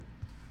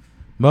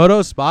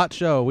Moto Spot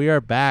Show. We are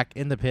back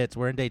in the pits.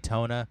 We're in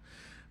Daytona.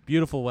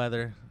 Beautiful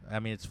weather. I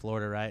mean, it's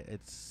Florida, right?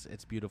 It's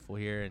beautiful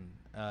here,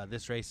 and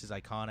this race is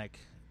iconic.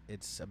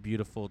 It's a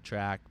beautiful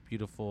track,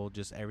 beautiful,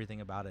 just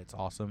everything about it. It's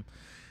awesome.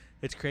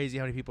 It's crazy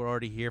how many people are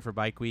already here for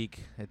Bike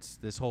Week.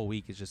 This whole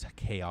week is just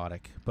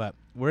chaotic. But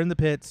we're in the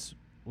pits.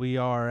 We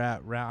are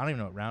at round. I don't even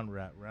know what round we're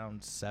at.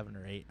 Round 7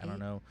 or 8. I don't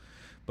know.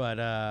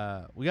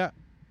 But we got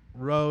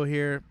Rho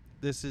here.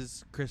 This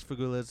is Chris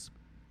Fagala's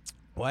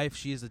wife.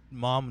 She is the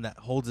mom that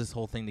holds this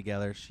whole thing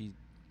together. She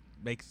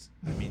makes,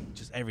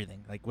 just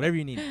everything. Like, whatever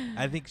you need.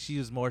 I think she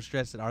was more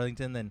stressed at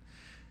Arlington than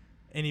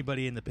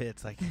anybody in the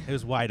pits. Like, it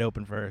was wide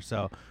open for her.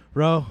 So,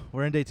 Rho,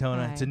 we're in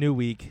Daytona. Hi. It's a new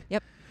week.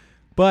 Yep.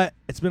 But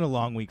it's been a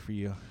long week for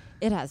you.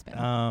 It has been.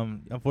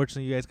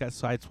 Unfortunately, you guys got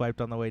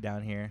sideswiped on the way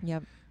down here.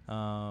 Yep.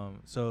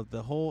 So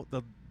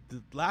the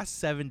last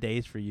 7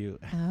 days for you,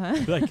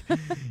 like,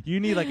 you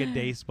need like a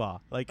day spa,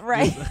 like,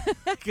 right,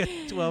 like a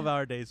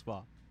 12-hour day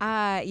spa.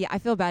 Yeah, I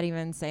feel bad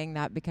even saying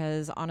that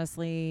because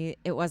honestly,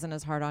 it wasn't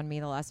as hard on me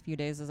the last few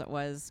days as it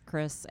was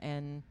Chris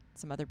and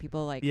some other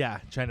people, like trying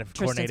to Tristan's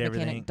coordinate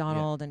mechanic, everything.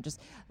 Donald, and just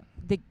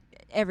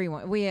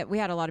everyone. We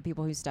had a lot of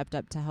people who stepped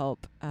up to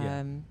help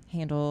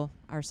handle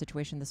our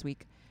situation this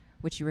week,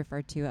 which you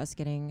referred to us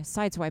getting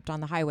sideswiped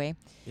on the highway.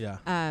 Yeah.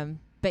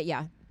 But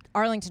yeah,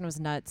 Arlington was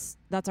nuts.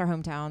 That's our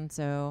hometown,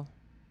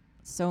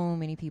 so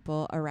many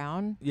people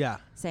around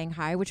saying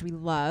hi, which we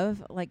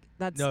love. Like,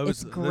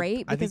 it's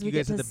great because we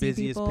get to see people. I think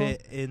you guys had the busiest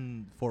pit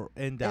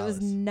in Dallas. It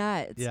was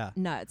nuts. Yeah.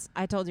 Nuts.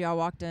 I told you I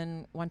walked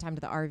in one time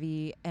to the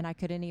RV and I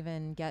couldn't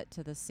even get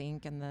to the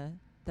sink and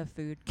the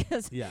food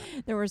because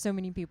there were so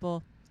many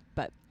people.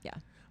 But yeah.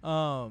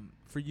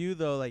 For you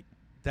though, like,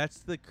 that's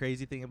the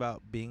crazy thing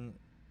about being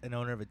an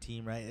owner of a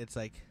team, right? It's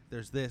like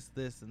there's this,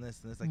 and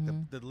this.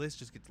 Like, the list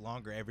just gets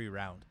longer every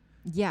round.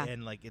 Yeah.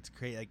 And like, it's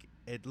crazy. Like,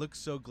 it looks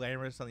so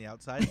glamorous on the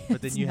outside,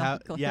 but then you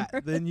have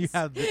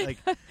like,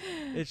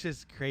 it's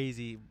just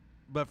crazy.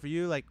 But for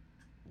you, like,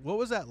 what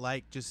was that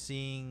like, just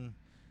seeing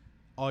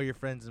all your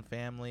friends and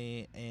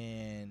family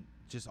and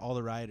just all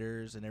the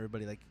riders and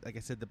everybody? Like I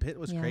said, the pit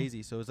was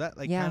crazy. So is that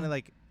like kind of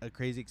like a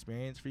crazy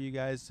experience for you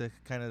guys to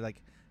kind of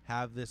like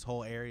have this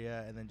whole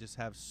area and then just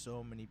have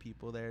so many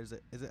people there? Is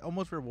it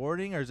almost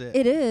rewarding, or is it?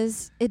 It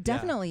is. It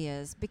definitely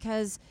is,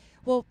 because,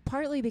 well,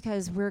 partly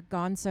because we're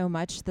gone so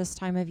much this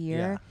time of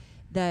year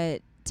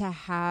that to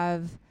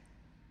have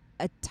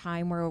a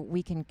time where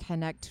we can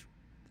connect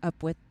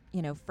up with,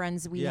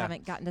 friends we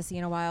haven't gotten to see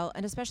in a while,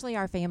 and especially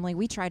our family.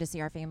 We try to see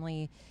our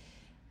family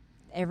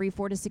every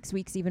 4 to 6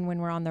 weeks, even when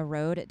we're on the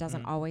road. It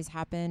doesn't always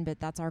happen,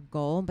 but that's our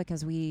goal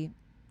because we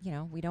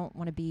don't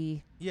want to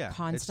be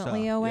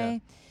constantly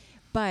away. Yeah.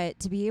 But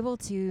to be able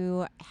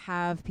to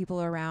have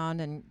people around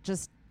and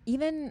just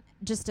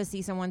to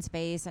see someone's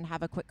face and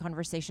have a quick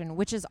conversation,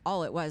 which is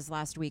all it was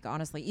last week,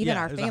 honestly. Even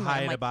our family.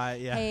 Hi,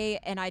 like, hey,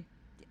 and I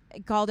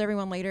called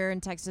everyone later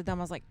and texted them.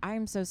 I was like,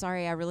 I'm so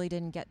sorry. I really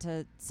didn't get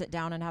to sit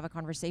down and have a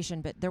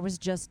conversation, but there was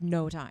just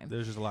no time.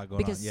 There's just a lot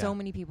going on. Because so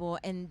many people,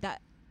 and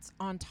that's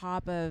on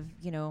top of,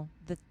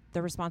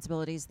 the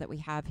responsibilities that we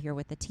have here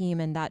with the team,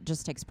 and that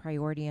just takes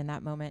priority in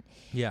that moment.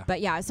 Yeah. But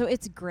yeah, so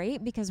it's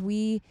great because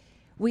we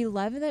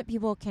love that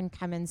people can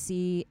come and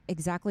see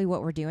exactly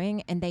what we're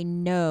doing, and they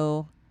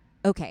know,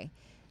 okay,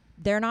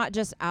 they're not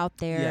just out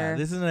there. Yeah,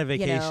 this isn't a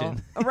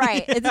vacation.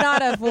 Right. It's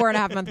not a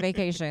 4.5 month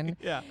vacation.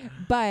 Yeah.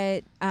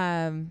 But,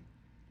 and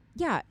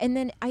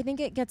then I think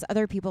it gets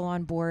other people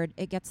on board.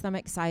 It gets them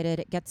excited.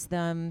 It gets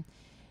them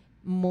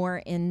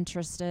more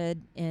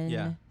interested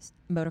in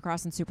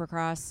motocross and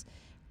supercross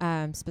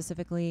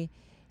specifically.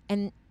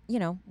 And,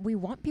 we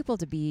want people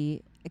to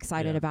be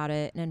excited about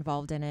it and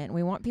involved in it. And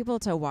we want people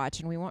to watch,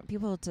 and we want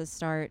people to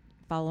start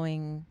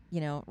following,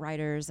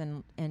 riders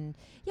and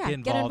get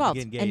involved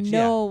and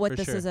know what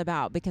this is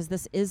about, because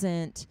this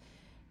isn't,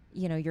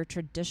 your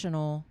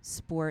traditional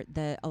sport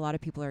that a lot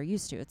of people are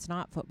used to. It's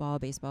not football,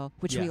 baseball,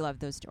 which we love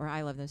those two, or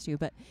I love those two.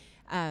 But,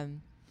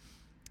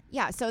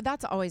 so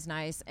that's always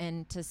nice.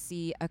 And to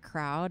see a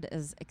crowd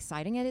is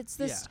exciting. And it's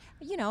this,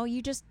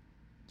 you just,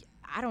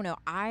 I don't know.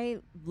 I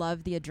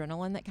love the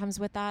adrenaline that comes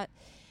with that.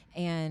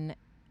 And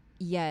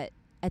yet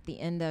at the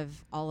end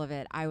of all of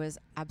it, I was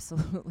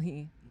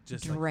absolutely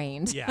just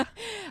drained.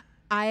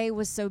 I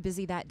was so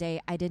busy that day,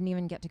 I didn't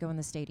even get to go in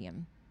the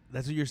stadium.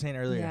 That's what you were saying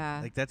earlier. Yeah.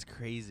 Like, that's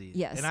crazy.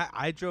 Yes. And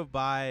I drove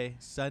by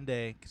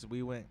Sunday because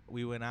we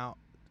went out.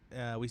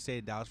 We stayed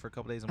in Dallas for a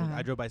couple days, and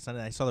I drove by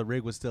Sunday, and I saw the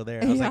rig was still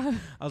there.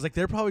 I was like,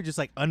 they're probably just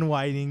like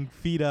unwinding,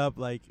 feet up,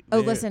 like. Oh,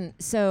 listen.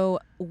 So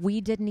we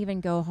didn't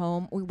even go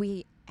home.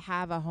 We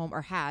have a home,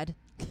 or had.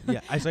 Yeah,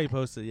 I saw you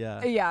posted.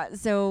 Yeah. Yeah.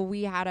 So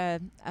we had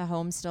a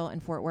home still in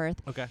Fort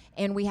Worth. Okay.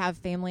 And we have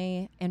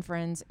family and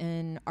friends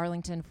in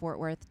Arlington, Fort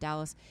Worth,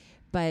 Dallas.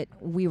 But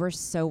we were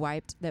so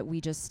wiped that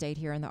we just stayed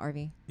here in the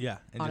RV. Yeah.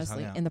 And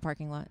honestly, in the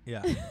parking lot.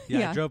 Yeah.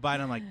 I drove by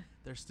and I'm like,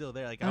 they're still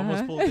there. Like, I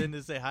almost pulled in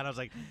to say hi, and I was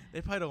like,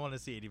 they probably don't want to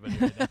see anybody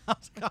right now. I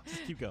was like, I'll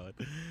just keep going.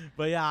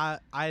 But yeah,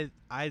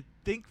 I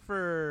think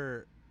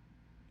for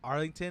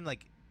Arlington,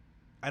 like,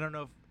 I don't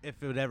know if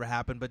it would ever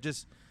happen, but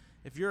just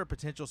if you're a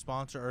potential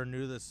sponsor or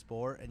new to the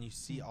sport and you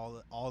see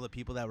all the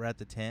people that were at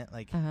the tent,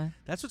 like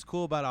that's what's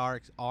cool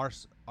about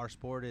our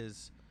sport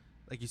is,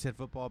 like you said,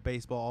 football,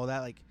 baseball, all that.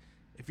 Like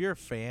if you're a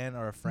fan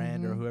or a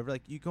friend or whoever,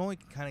 like you can only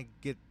kind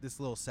of get this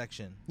little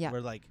section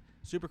where like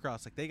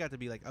Supercross, like they got to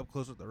be like up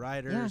close with the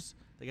riders.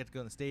 They got to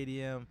go in the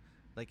stadium.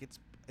 Like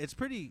it's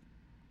pretty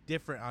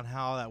different on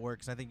how that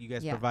works. And I think you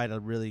guys provide a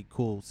really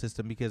cool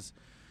system because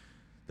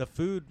the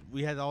food,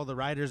 we had all the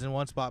riders in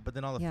one spot, but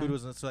then all the food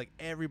was, so like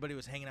everybody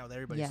was hanging out with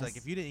everybody. So like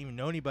if you didn't even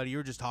know anybody, you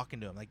were just talking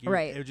to them. Like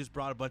it just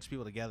brought a bunch of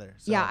people together.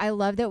 So. Yeah, I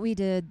love that we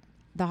did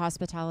the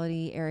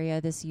hospitality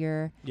area this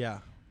year. Yeah.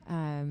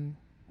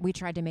 We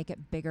tried to make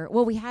it bigger.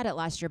 Well, we had it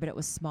last year, but it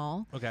was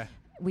small. Okay.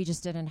 We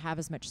just didn't have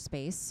as much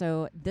space.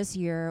 So this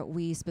year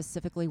we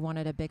specifically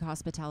wanted a big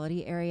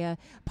hospitality area,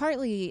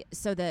 partly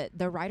so that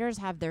the riders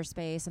have their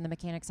space and the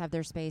mechanics have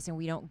their space and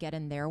we don't get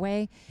in their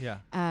way. Yeah.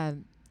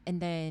 And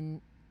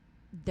then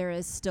there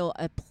is still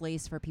a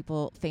place for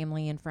people,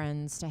 family and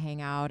friends to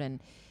hang out. And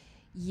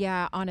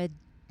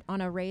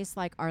on a race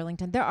like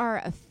Arlington, there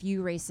are a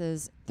few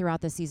races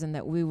throughout the season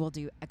that we will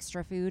do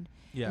extra food.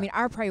 Yeah. I mean,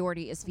 our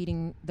priority is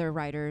feeding the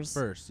riders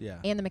first,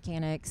 and the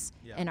mechanics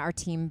and our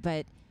team.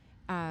 But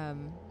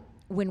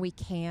when we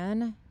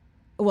can,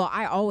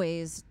 I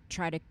always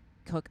try to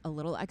cook a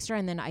little extra,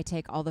 and then I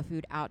take all the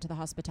food out to the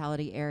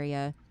hospitality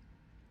area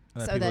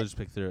so that just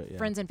pick through it.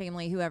 Friends and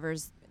family,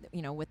 whoever's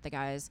with the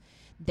guys,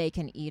 they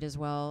can eat as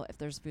well if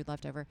there's food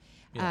left over.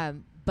 Yeah.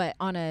 But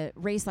on a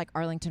race like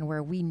Arlington,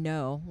 where we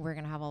know we're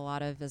going to have a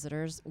lot of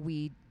visitors,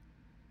 we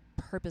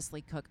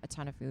purposely cook a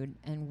ton of food,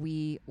 and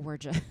we were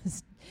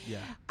just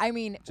I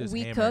mean, just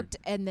we hammered. Cooked,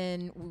 and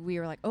then we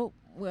were like, oh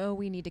well,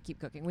 we need to keep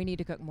cooking, we need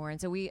to cook more. And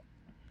so went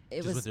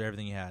through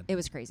everything you had. It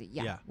was crazy.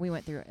 We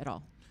went through it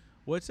all.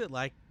 What's it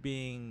like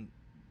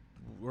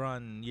we're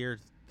on year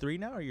 3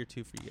 now or year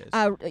 2 for you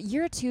guys?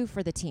 Year 2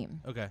 for the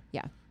team. Okay.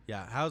 Yeah.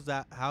 How's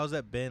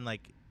that been?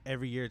 Like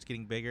every year it's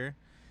getting bigger.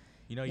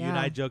 You and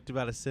I joked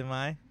about a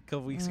semi a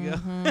couple weeks ago.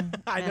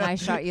 I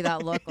shot you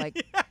that look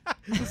like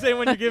the same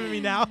one you're giving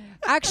me now.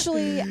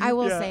 Actually, I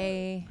will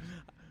say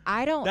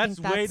I don't think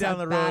that's way down a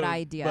the bad road,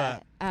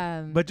 idea.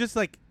 But just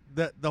like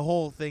the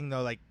whole thing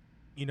though, like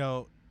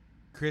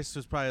Chris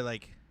was probably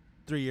like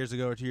 3 years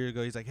ago or 2 years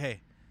ago. He's like,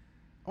 hey,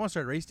 I want to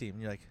start a race team.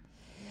 And you're like,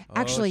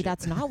 actually,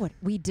 that's not what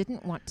we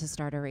didn't want to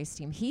start a race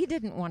team. He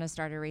didn't want to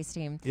start a race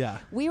team. Yeah.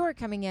 We were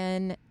coming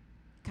in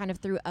kind of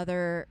through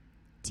other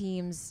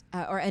teams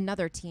or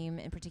another team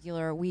in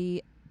particular.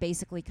 We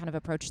basically kind of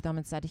approached them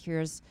and said,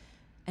 here's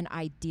an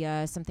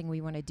idea, something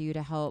we want to do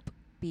to help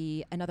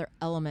be another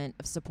element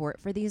of support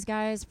for these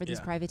guys, for these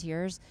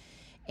privateers.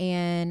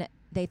 And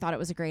they thought it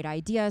was a great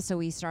idea. So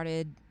we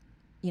started,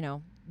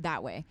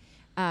 that way.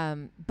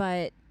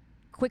 But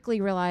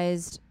quickly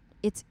realized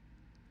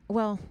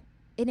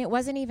and it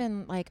wasn't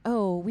even like,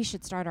 oh, we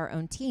should start our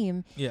own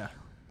team. Yeah.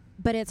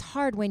 But it's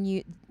hard when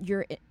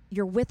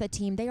you're with a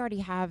team. They already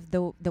have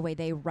the way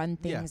they run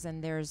things,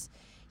 and there's,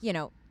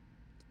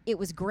 it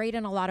was great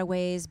in a lot of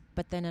ways,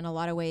 but then in a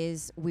lot of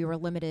ways we were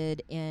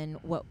limited in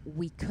what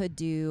we could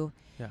do,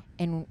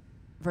 and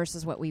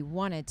versus what we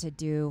wanted to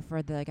do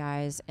for the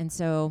guys. And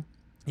so,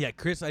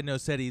 Chris, I know,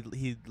 said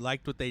he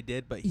liked what they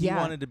did, but he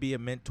wanted to be a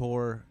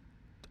mentor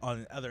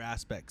on other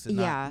aspects and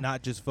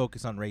not just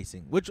focus on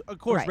racing, which of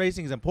course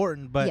racing is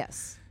important, but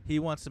he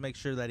wants to make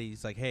sure that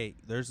he's like, hey,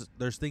 there's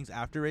things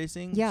after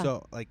racing.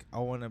 So like I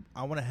want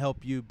to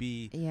help you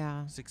be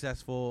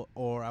successful,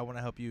 or I want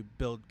to help you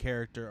build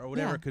character or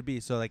whatever it could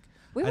be. So like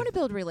we want to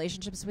build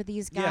relationships with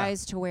these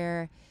guys to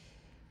where,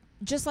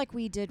 just like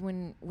we did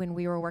when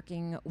we were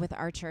working with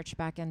our church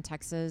back in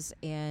Texas,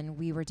 and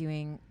we were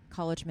doing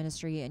college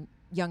ministry and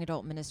young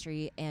adult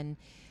ministry, and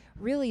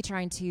really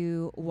trying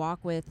to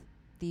walk with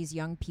these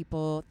young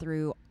people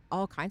through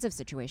all kinds of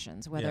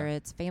situations, whether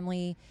it's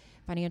family,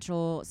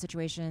 financial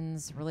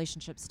situations,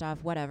 relationship stuff,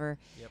 whatever,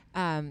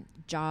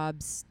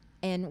 jobs.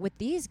 And with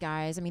these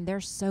guys, I mean,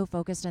 they're so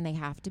focused, and they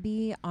have to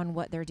be on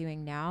what they're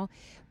doing now.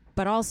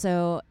 But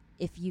also,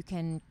 if you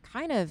can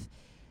kind of,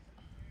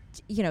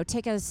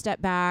 take a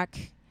step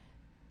back.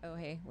 Oh,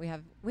 hey, we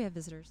have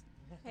visitors.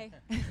 Hey.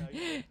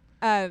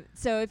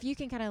 So if you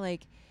can kind of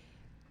like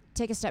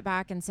take a step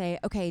back and say,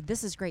 okay,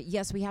 this is great.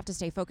 Yes, we have to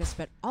stay focused,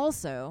 but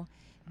also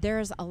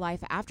there's a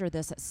life after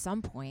this at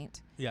some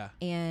point. Yeah.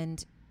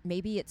 And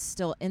maybe it's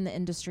still in the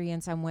industry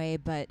in some way,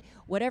 but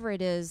whatever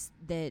it is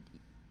that,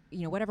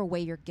 whatever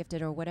way you're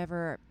gifted or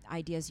whatever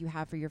ideas you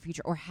have for your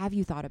future, or have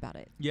you thought about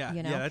it? Yeah.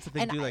 Yeah, that's the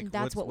thing too. Like,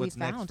 that's what we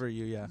found. Next for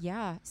you? Yeah.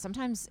 Yeah.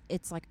 Sometimes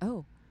it's like,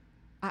 oh,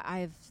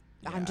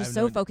 I'm just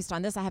so focused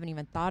on this, I haven't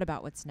even thought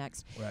about what's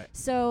next. Right.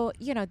 So,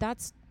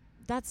 that's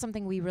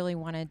something we really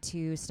wanted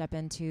to step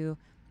into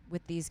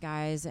with these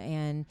guys,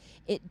 and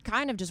it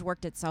kind of just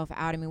worked itself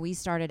out. I mean, we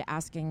started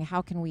asking,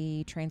 how can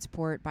we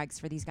transport bikes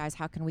for these guys?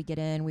 How can we get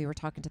in? We were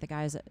talking to the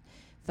guys at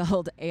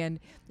Feld, and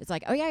it's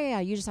like, oh yeah,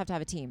 you just have to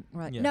have a team. And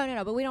we're like,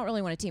 no, but we don't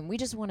really want a team. We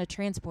just want to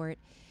transport.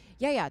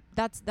 Yeah,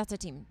 that's a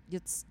team. You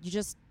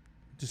just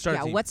start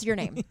a team. What's your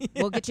name?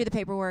 We'll get you the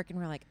paperwork. And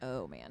we're like,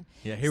 oh man.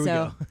 Yeah, here we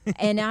go.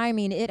 And I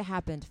mean, it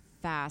happened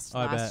fast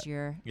I last bet.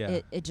 year. Yeah.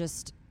 It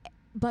just,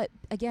 but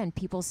again,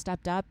 people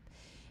stepped up,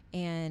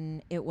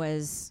 and it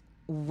was,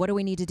 what do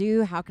we need to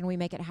do? How can we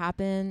make it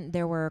happen?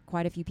 There were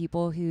quite a few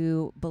people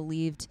who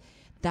believed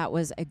that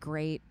was a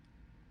great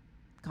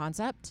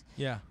concept.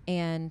 Yeah.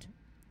 And,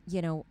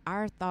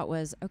 our thought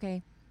was,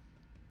 okay,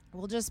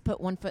 we'll just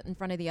put one foot in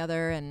front of the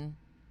other and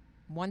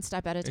one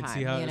step at a time,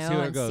 see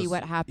and see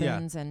what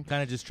happens. And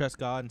kind of just trust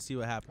God and see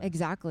what happens.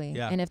 exactly.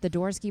 Yeah. And if the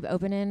doors keep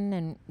opening,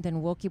 and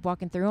then we'll keep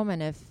walking through them.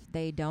 And if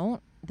they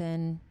don't,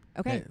 then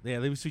okay. Yeah,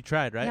 at least we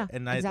tried, right? Yeah,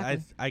 and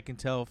exactly. I can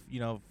tell,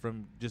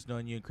 from just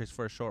knowing you and Chris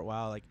for a short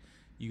while, like,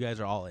 you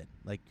guys are all in.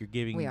 Like, you're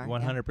giving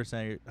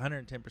 100%,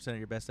 110% of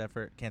your best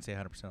effort. Can't say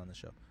 100% on the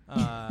show.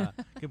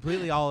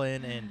 Completely all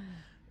in, and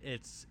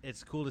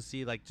it's cool to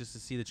see, like, just to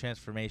see the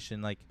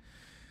transformation. Like,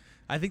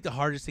 I think the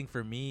hardest thing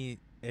for me,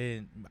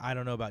 and I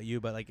don't know about you,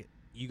 but like,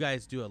 you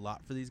guys do a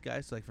lot for these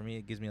guys. So like, for me,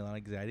 it gives me a lot of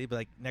anxiety. But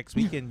like, next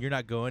weekend, you're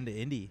not going to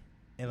Indy,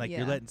 and like,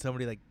 you're letting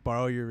somebody like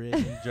borrow your rig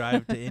and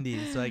drive to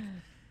Indy. So like,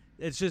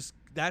 it's just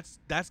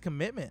that's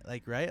commitment,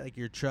 like, right? Like,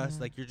 your trust,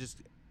 like,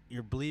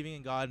 you're believing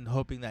in God and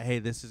hoping that, hey,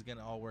 this is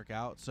gonna all work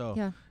out.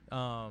 So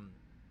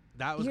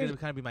that was gonna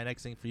kind of be my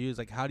next thing for you, is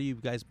like, how do you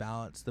guys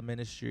balance the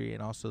ministry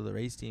and also the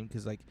race team?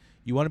 Because like,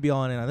 you want to be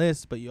all in on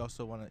this, but you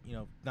also want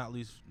to, not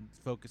lose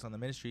focus on the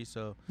ministry.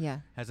 So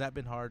has that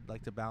been hard,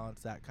 like, to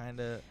balance that kind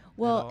of?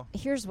 Well,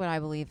 here's what I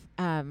believe.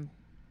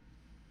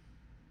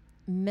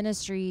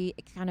 Ministry,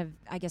 it kind of,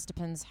 I guess,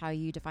 depends how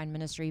you define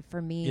ministry.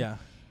 For me,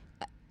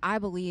 I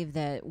believe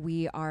that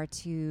we are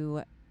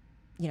to,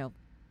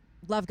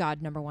 love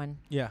God, number one.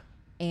 Yeah.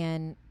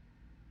 And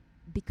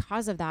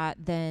because of that,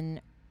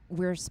 then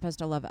we're supposed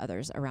to love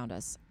others around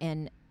us.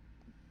 And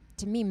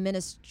to me,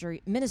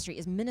 ministry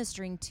is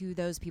ministering to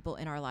those people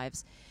in our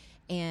lives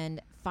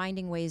and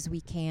finding ways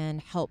we can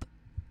help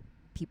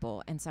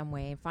people in some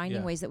way,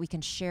 finding ways that we can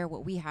share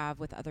what we have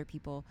with other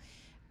people.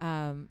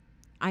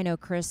 I know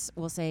Chris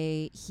will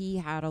say he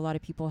had a lot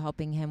of people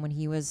helping him when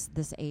he was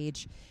this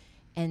age,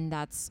 and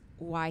that's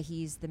why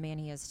he's the man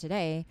he is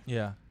today.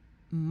 Yeah.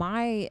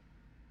 My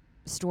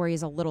story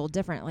is a little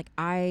different. Like,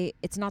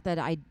 it's not that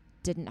I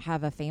didn't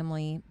have a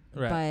family,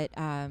 but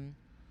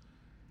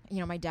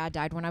my dad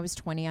died when I was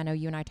 20. I know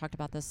you and I talked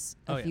about this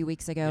a few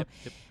weeks ago.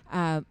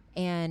 Yep.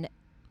 And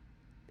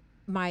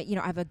I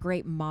have a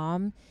great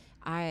mom.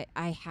 I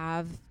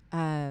have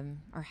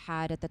or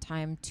had at the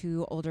time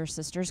 2 older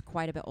sisters,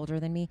 quite a bit older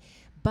than me.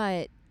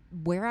 But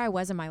where I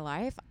was in my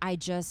life, I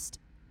just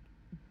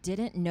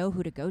didn't know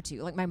who to go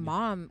to. Like, my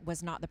mom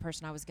was not the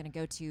person I was going to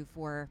go to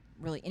for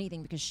really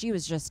anything, because she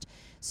was just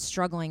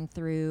struggling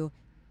through,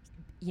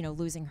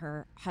 losing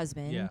her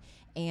husband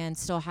and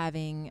still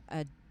having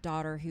a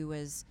daughter who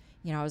was,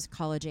 I was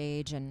college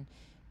age and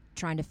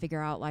trying to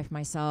figure out life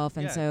myself.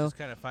 And so just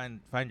kind of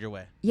find your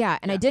way. Yeah.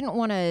 And I didn't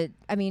want to,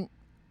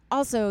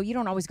 also, you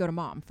don't always go to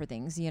mom for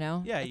things,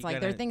 Yeah, it's like,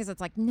 there are things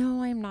that's like,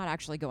 no, I'm not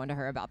actually going to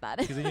her about that.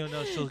 Because then you'll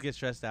know she'll get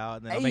stressed out,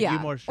 and then it'll make you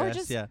more stressed.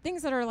 Or just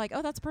things that are like,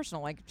 oh, that's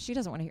personal. Like, she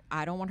doesn't want to hear,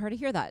 I don't want her to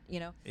hear that,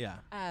 Yeah.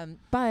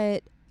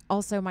 But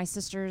also, my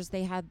sisters,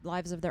 they had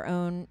lives of their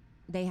own.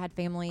 They had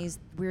families.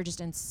 We were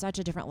just in such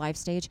a different life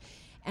stage.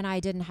 And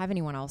I didn't have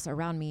anyone else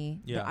around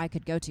me that I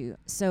could go to.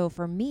 So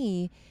for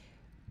me,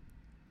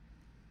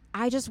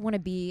 I just want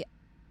to be,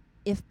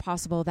 if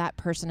possible, that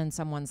person in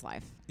someone's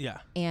life. Yeah.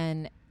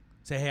 And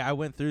say, hey, I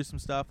went through some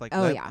stuff. Like,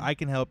 I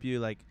can help you.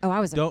 Like, I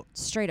was a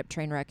straight up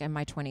train wreck in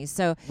my 20s.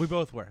 So we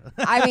both were.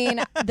 I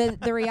mean,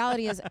 the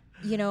reality is,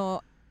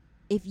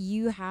 if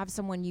you have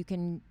someone you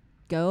can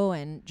go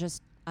and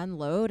just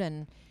unload,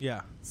 and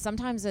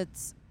sometimes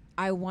it's,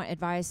 I want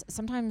advice.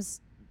 Sometimes,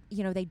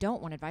 they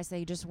don't want advice.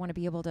 They just want to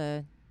be able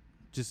to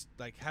just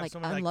like have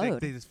someone unload.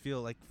 Like they just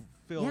feel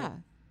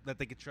that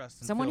they could trust.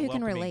 And someone who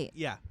can relate.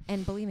 Yeah.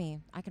 And believe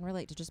me, I can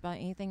relate to just about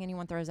anything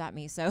anyone throws at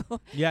me. So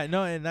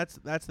and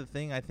that's the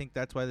thing. I think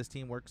that's why this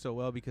team works so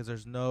well, because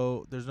there's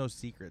no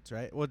secrets,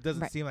 right? Well, it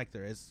doesn't seem like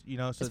there is,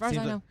 So as far it seems as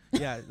I know.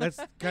 Like, that's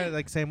kind of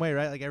like the same way,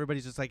 right? Like,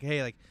 everybody's just like,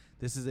 hey, like,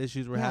 this is the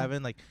issues we're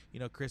having. Like,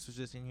 Chris was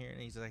just in here, and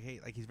he's like, hey,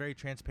 like, he's very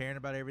transparent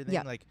about everything.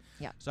 Yeah. Like,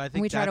 So I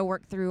think we try to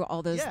work through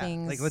all those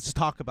things. Like, let's just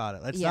talk about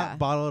it. Let's not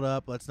bottle it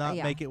up. Let's not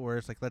make it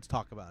worse. Like, let's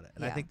talk about it.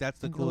 And I think that's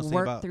the coolest thing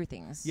about work through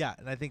things. Yeah,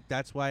 and I think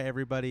that's why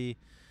everybody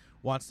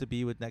wants to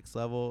be with Next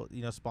Level,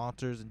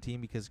 sponsors and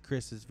team, because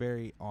Chris is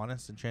very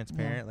honest and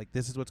transparent. Like,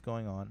 this is what's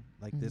going on.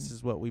 Like, this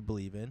is what we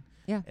believe in.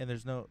 Yeah. And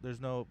there's no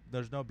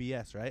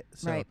BS, right?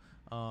 So, right.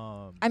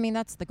 I mean,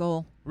 that's the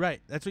goal.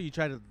 Right. That's what you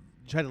try to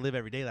live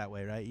every day that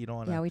way, right? You don't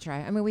want to. Yeah, we try.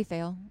 I mean, we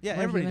fail. Yeah,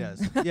 We're everybody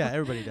human. does. Yeah,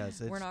 everybody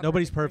does.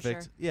 Nobody's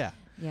perfect. Sure. Yeah.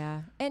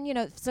 Yeah.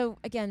 And, so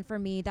again, for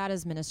me, that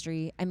is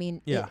ministry. I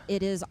mean,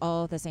 it is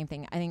all the same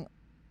thing. I think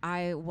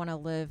I want to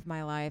live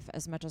my life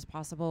as much as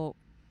possible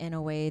in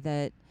a way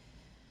that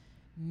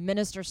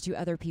ministers to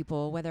other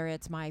people, whether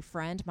it's my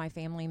friend, my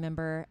family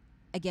member.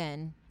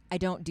 Again, I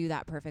don't do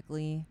that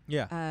perfectly.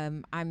 Yeah.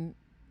 I'm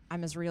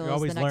as real you're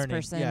as the next learning.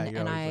 person, Yeah,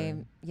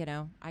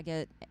 and I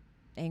get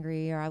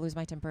angry, or I lose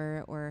my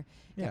temper, or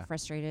get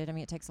frustrated. I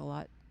mean, it takes a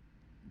lot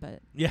but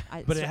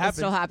but it happens. It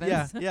still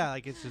happens. Yeah,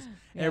 like it's just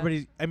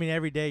everybody. I mean,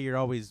 every day you're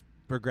always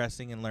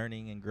progressing and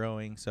learning and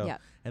growing. So,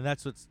 and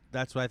that's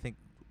what I think.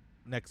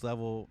 Next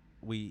level,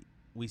 we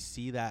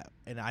see that,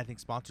 and I think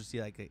sponsors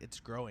see like it's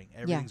growing.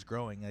 Everything's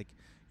growing. Like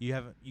you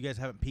guys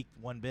haven't peaked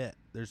one bit.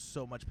 There's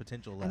so much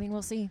potential left. I mean,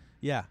 we'll see.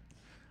 Yeah.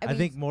 I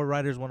think more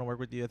riders want to work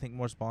with you. I think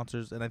more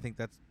sponsors, and I think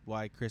that's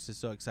why Chris is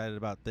so excited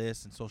about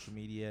this and social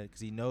media, because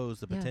he knows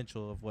the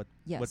potential of what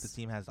the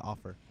team has to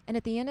offer. And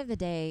at the end of the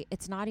day,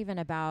 it's not even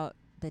about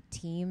the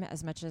team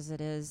as much as it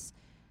is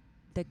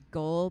the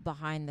goal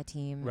behind the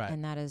team,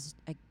 and that is,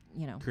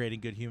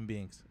 creating good human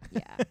beings.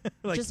 Yeah,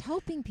 just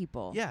helping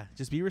people. Yeah,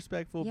 just be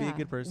respectful, be a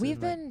good person. We've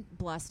been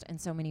blessed in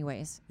so many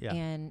ways, yeah.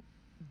 and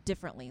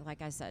differently.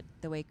 Like I said,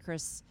 the way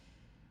Chris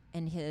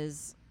and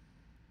his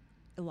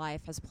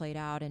life has played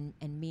out, and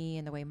me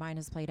and the way mine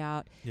has played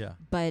out. Yeah.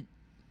 But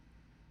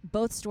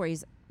both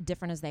stories,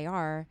 different as they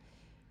are,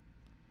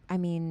 I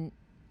mean,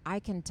 I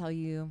can tell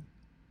you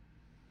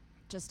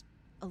just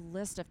a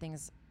list of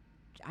things.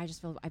 I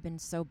just feel I've been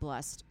so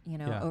blessed,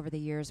 over the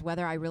years,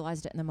 whether I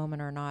realized it in the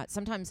moment or not.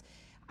 Sometimes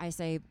I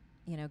say,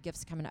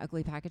 gifts come in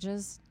ugly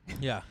packages.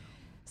 Yeah.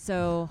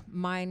 So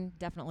mine,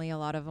 definitely a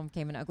lot of them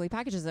came in ugly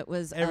packages. It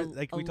was a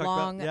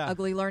long,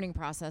 ugly learning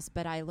process.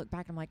 But I look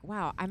back, I'm like,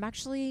 wow, I'm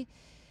actually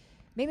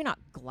maybe not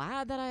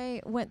glad that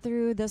I went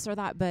through this or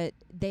that, but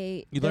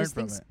those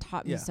things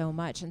taught me so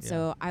much. And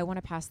so I want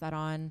to pass that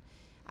on.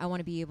 I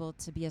want to be able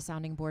to be a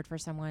sounding board for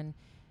someone.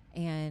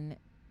 And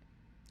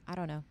I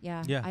don't know.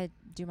 Yeah. I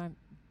do my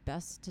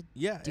best to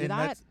do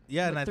that.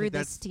 And I through think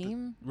this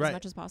team as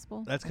much as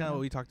possible. That's kind of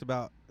what we talked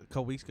about a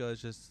couple weeks ago.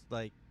 It's just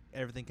like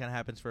everything kind of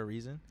happens for a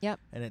reason. Yep.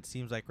 And it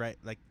seems like,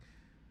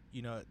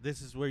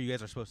 this is where you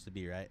guys are supposed to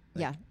be, right?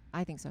 Yeah,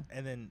 I think so.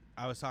 And then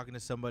I was talking to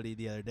somebody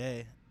the other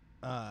day.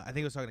 I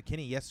think I was talking to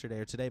Kenny yesterday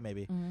or today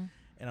maybe. Mm-hmm.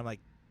 And I'm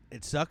like,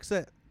 it sucks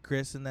that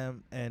Chris and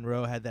them and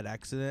Rho had that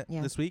accident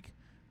this week.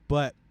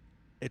 But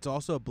it's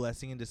also a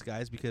blessing in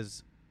disguise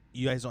because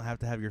you guys don't have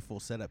to have your full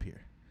setup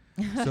here.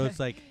 So it's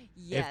like,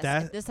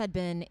 if this had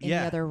been any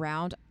other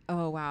round,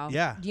 oh, wow.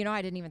 Yeah.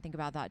 I didn't even think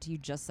about that till you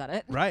just said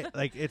it. Right.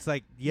 Like, it's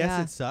like,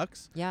 yes, it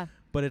sucks. Yeah.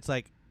 But it's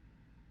like,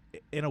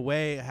 in a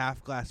way,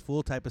 half glass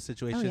full type of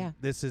situation. Oh, yeah.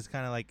 This is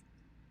kind of like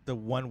the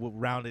one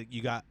round that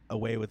you got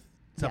away with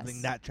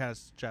something that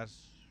catastrophic.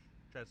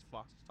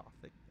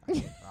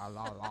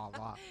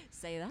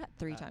 Say that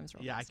 3 times.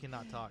 Yeah, I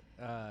cannot talk.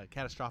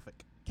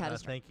 Catastrophic.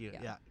 Thank you.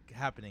 Yeah,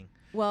 happening.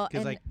 Well,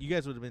 because like you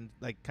guys would have been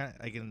like kind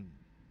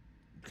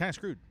of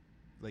screwed.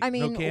 Like, I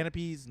mean, no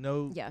canopies,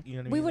 no. Yeah, you know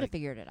what I mean? We would have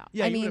figured it out.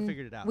 Yeah, you would have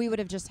figured it out. We would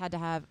have just had to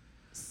have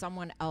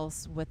someone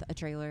else with a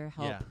trailer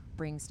help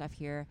bring stuff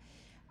here.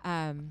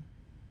 I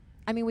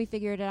mean, we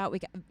figured it out.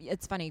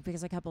 It's funny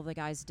because a couple of the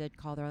guys did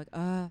call. They're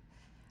like,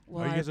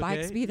 will our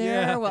bikes be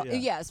there? Yeah. Well,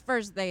 yes.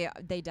 First, they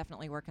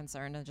definitely were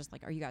concerned and just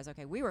like, are you guys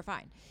okay? We were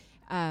fine.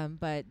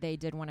 But they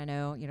did want to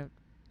know, is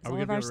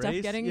all of our stuff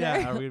getting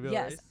there? Are we gonna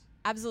yes,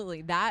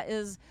 absolutely. That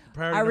is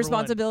priority our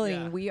responsibility.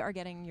 Yeah. We are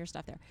getting your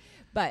stuff there.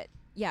 But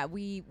yeah,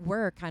 we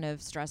were kind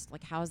of stressed.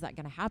 Like, how is that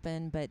going to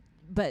happen? But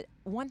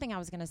one thing I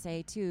was going to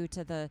say too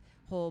to the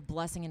whole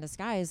blessing in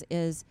disguise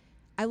is,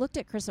 I looked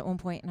at Chris at one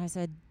point and I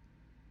said,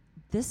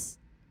 this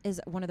is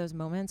one of those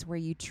moments where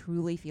you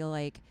truly feel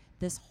like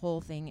this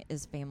whole thing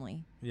is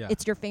family. Yeah.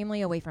 It's your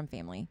family away from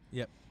family.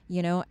 Yep.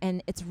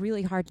 And it's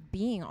really hard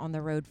being on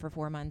the road for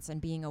 4 months and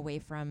being away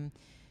from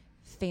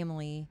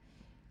family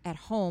at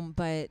home.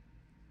 But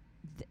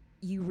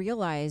you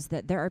realize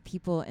that there are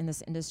people in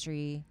this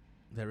industry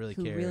that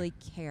really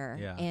care.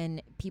 Yeah.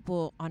 And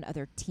people on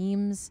other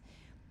teams,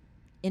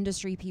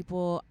 industry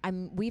people.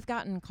 We've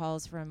gotten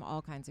calls from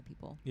all kinds of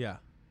people. Yeah.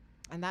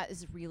 And that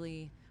is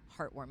really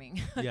heartwarming.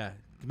 Yeah.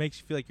 It makes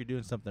you feel like you're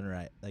doing something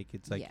right. Like,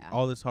 it's like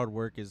all this hard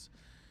work is,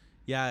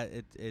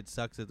 it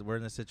sucks that we're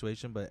in this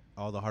situation, but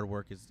all the hard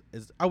work is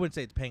I wouldn't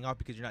say it's paying off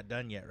because you're not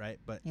done yet, right?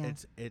 But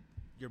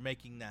you're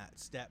making that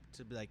step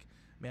to be like,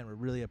 man, we're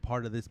really a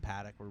part of this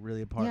paddock. We're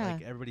really a part.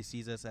 Like, everybody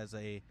sees us as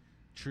a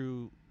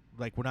true,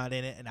 like, we're not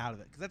in it and out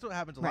of it. Because that's what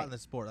happens a lot in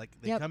this sport. Like,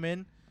 they come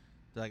in,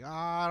 they're like,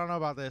 I don't know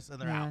about this,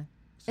 and they're out.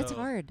 So it's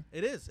hard.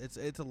 It is.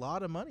 It's a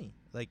lot of money.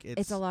 Like,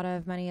 it's a lot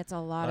of money. It's a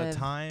lot of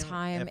time.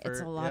 Effort, it's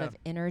a lot of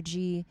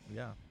energy.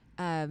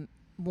 Yeah.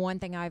 One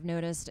thing I've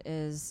noticed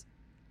is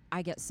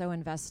I get so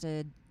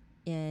invested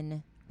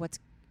in what's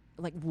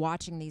like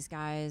watching these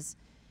guys.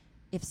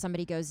 If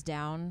somebody goes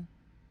down,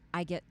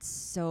 I get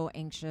so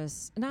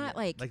anxious. Not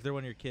like they're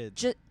one of your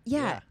kids.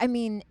 I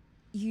mean,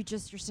 you're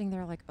sitting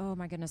there like, oh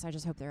my goodness, I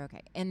just hope they're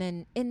okay.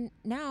 And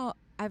now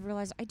I've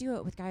realized I do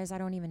it with guys I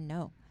don't even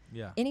know.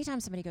 Yeah. Anytime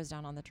somebody goes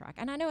down on the track,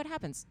 and I know it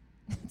happens.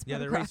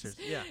 They're racers.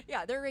 Yeah.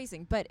 Yeah, they're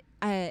racing. But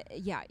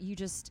you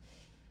just,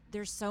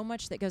 there's so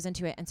much that goes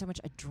into it and so much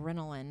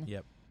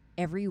adrenaline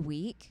every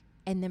week.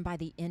 And then by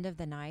the end of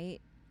the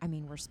night, I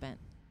mean, we're spent.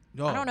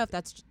 Oh. I don't know if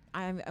that's,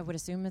 I would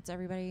assume it's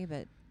everybody,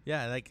 but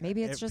like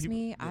maybe it's just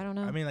me. I don't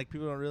know. I mean, like,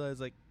 people don't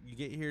realize, like, you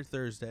get here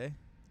Thursday,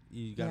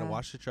 you got to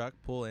wash the truck,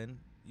 pull in,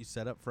 you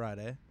set up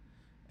Friday,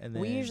 And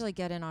then we usually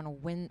get in on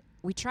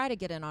we try to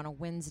get in on a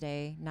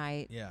Wednesday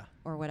night Yeah.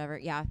 or whatever.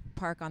 Yeah,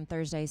 park on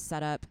Thursday,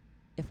 set up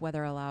if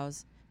weather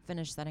allows,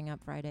 finish setting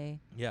up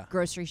Friday, Yeah.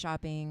 grocery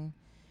shopping,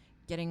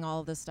 getting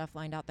all the stuff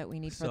lined out that we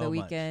need for So the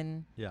much.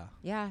 weekend. Yeah.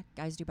 Yeah,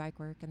 guys do bike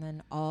work, and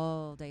then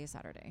all day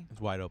Saturday.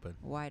 It's wide open.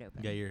 Wide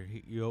open. Yeah,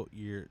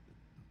 you're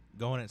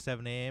going at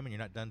 7 a.m. and you're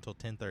not done until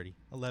 10:30,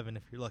 11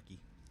 if you're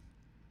lucky.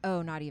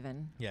 Oh, not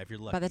even. Yeah, if you're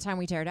lucky. By the time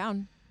we tear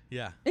down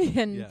Yeah.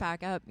 and Yeah.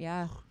 pack up,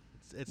 yeah.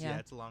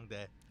 It's a long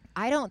day.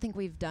 I don't think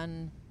we've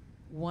done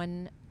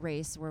one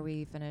race where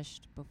we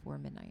finished before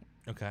midnight.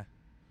 Okay.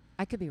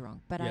 I could be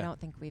wrong, but I Yeah. don't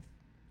think we've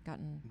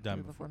gotten Done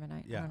through before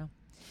midnight. yeah. I don't know.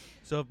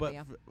 So, but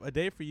yeah. a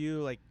day for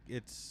you, like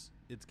it's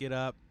get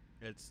up,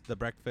 it's the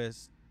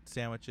breakfast,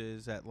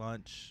 sandwiches at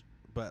lunch,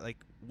 but like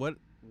what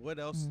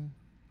else Mhm.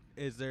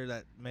 is there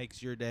that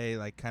makes your day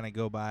like kind of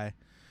go by?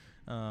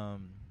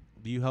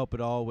 Do you help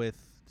at all with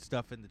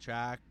stuff in the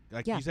track?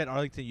 Like Yeah. you said,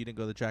 Arlington, you didn't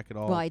go to the track at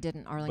all. Well, I did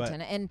in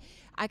Arlington, and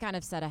I kind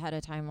of said ahead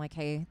of time, like,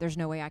 hey, there's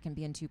no way I can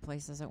be in two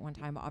places at one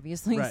time,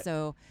 obviously. Right.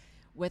 So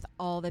with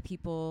all the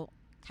people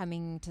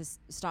coming to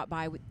stop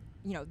by,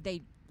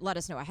 they let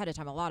us know ahead of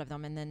time, a lot of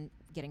them, and then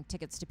getting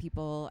tickets to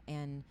people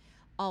and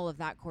all of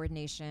that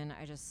coordination,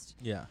 I just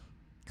Yeah.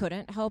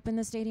 couldn't help in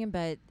the stadium.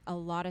 But a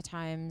lot of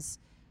times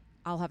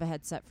I'll have a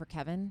headset for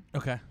Kevin,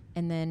 Okay.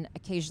 and then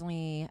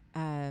occasionally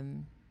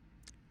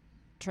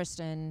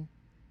Tristan,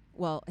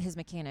 well, his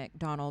mechanic,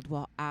 Donald,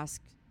 will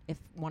ask if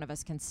one of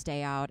us can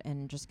stay out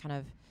and just kind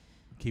of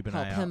Keep an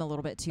help eye out. him a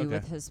little bit too Okay.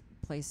 with his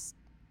place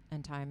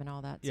and time and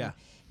all that. Yeah. So,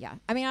 yeah.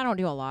 I mean, I don't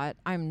do a lot.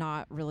 I'm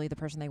not really the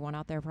person they want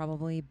out there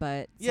probably,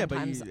 but Yeah, but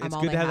sometimes it's I'm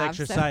all good they to have the have,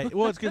 extra so sight.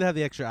 Well, it's good to have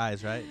the extra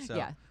eyes, right? So,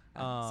 yeah.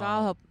 So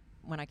I'll help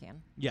when I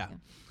can. Yeah. Yeah.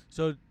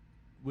 So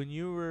when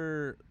you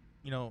were,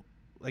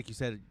 like you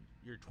said,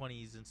 your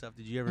 20s and stuff,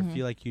 did you ever Mhm.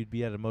 feel like you'd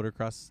be at a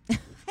motocross I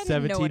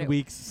didn't know what 17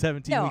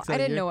 weeks No, out I of the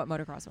didn't year? know what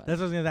motocross was. That's what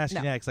I was going to ask you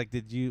No. next. Like,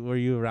 were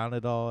you around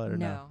at all or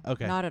no, no?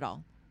 Okay. not at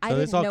all. So I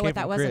this didn't all know came what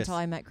that from was Chris. until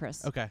I met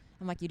Chris. Okay.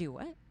 I'm like, you do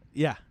what?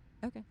 Yeah.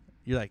 Okay.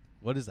 You're like,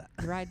 what is that?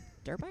 You ride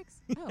dirt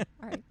bikes? Oh, all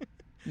right.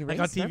 You Like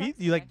on race dirt TV? bikes?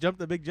 Do you like Okay. jump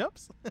the big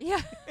jumps?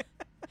 Yeah.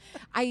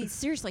 I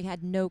seriously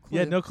had no clue.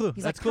 Yeah, no clue.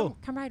 He's That's like, cool.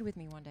 Come ride with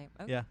me one day.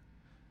 Okay. Yeah.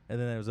 And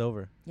then it was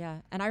over. Yeah.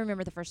 And I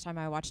remember the first time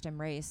I watched him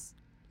race,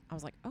 I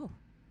was like, oh,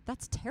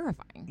 that's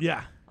terrifying.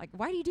 Yeah. Like,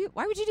 why would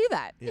you do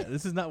that? Yeah.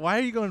 This is not. Why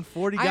are you going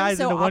 40 I'm guys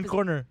so into one opposite.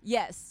 corner?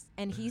 Yes.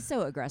 And he's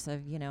so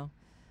aggressive,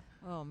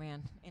 Oh,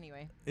 man.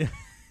 Anyway,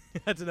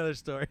 That's another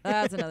story.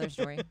 that's another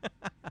story.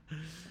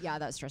 Yeah,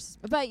 that stresses.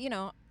 But,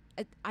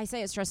 I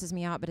say it stresses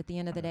me out, but at the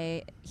end of the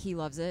day, he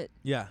loves it.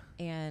 Yeah.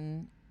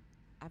 And,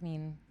 I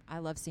mean, I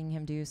love seeing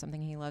him do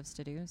something he loves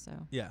to do. So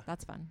Yeah.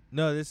 that's fun.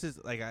 No, this is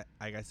like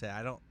I said,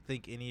 I don't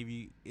think any of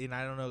you, and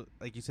I don't know,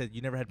 like you said,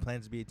 you never had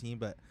plans to be a team,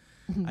 but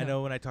I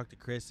know when I talked to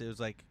Chris, it was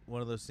like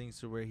one of those things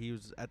to where he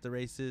was at the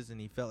races and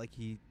he felt like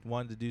he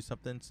wanted to do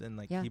something, and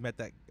like Yeah.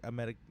 I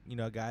met a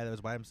guy that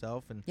was by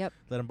himself and Yep.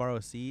 let him borrow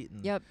a seat,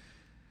 and Yep.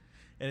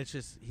 and it's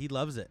just he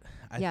loves it.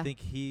 I Yeah. think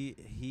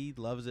he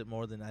loves it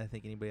more than I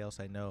think anybody else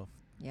I know.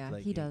 Yeah,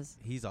 Like, he does.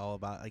 He's all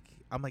about, like,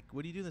 I'm like,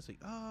 what are you doing this week?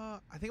 I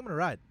think I'm gonna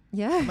ride.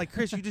 Yeah. I'm like,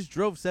 Chris, you just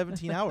drove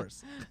 17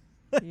 hours.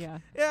 Yeah.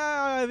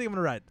 Yeah, I think I'm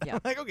gonna ride. Yeah.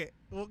 I'm like, okay,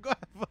 well, go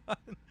have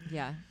fun.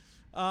 Yeah.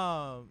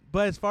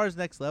 But as far as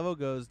next level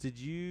goes, do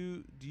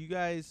you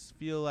guys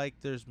feel like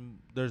there's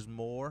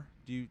more?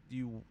 Do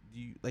you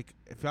like,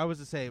 if I was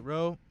to say,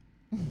 Rho,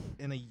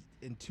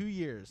 in 2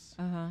 years,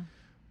 Uh-huh.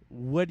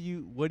 what do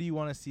you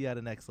want to see at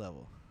a next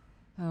level?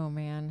 Oh,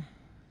 man.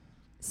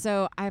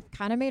 So I've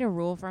kind of made a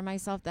rule for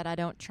myself that I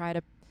don't try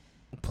to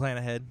Plan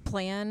ahead.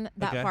 plan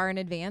that Okay. far in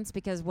advance,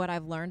 because what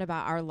I've learned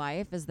about our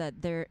life is that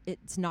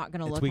it's not going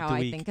to It's look week how to I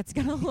week. think it's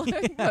going to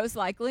look, most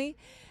likely.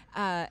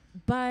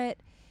 But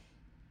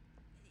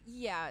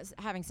yeah,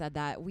 having said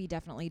that, we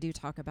definitely do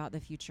talk about the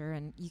future,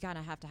 and you kind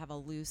of have to have a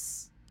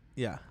loose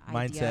Yeah,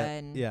 idea mindset.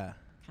 and Yeah,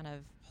 kind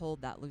of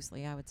hold that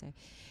loosely, I would say.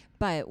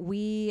 But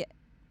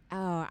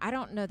I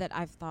don't know that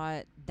I've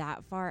thought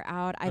that far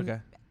out.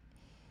 okay.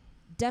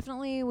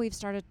 Definitely, we've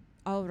started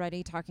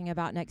already talking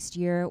about next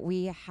year.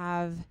 We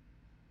have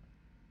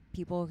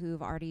people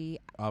who've already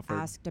Offered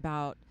asked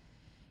about,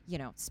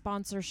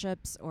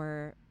 sponsorships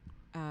or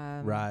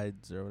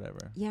rides or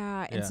whatever.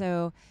 Yeah, and Yeah.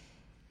 so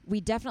we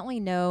definitely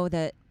know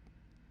that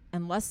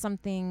unless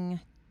something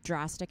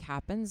drastic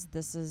happens,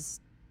 this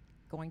is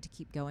going to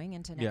keep going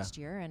into Yeah. next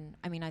year. And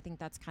I mean, I think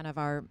that's kind of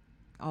our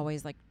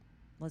always like,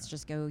 let's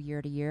just go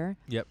year to year.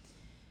 Yep.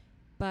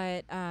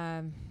 But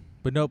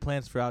But no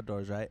plans for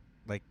outdoors, right?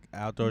 Like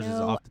outdoors is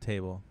No. off the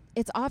table.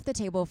 it's off the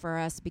table for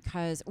us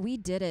because we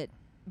did it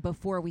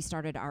before we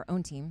started our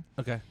own team.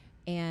 Okay.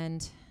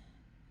 And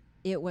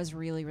it was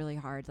really, really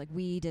hard. Like,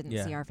 we didn't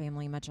Yeah. see our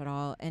family much at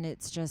all. And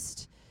it's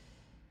just,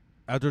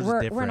 Outdoors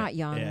We're- is we're different. not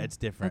young. Yeah, it's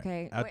different.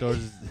 okay. Outdoors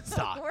is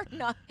stop.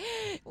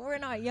 we're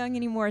not young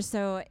anymore.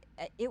 So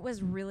it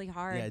was really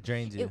hard. Yeah, it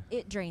drains you.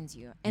 It drains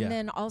you. And Yeah.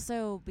 then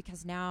also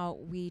because now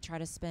we try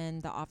to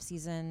spend the off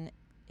season,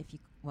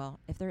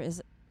 if there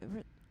is,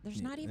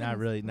 there's not even not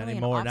really, not an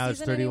anymore. Now it's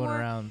off-season 31 anymore.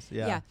 rounds.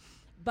 Yeah. Yeah.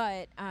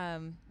 But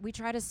we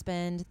try to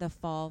spend the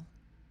fall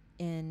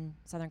in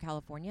Southern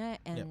California,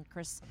 and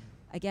Chris,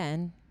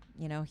 again,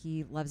 you know,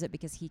 he loves it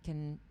because he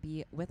can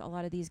be with a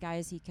lot of these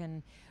guys. He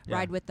can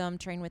ride with them,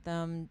 train with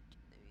them,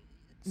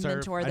 surf.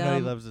 mentor them. I know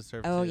he loves to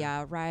surf. Oh too.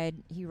 yeah,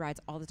 he rides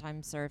all the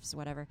time, surfs,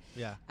 whatever.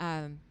 Yeah.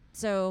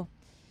 So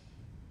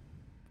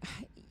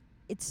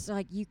it's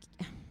like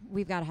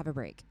we've got to have a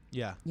break.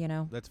 Yeah. You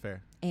know. That's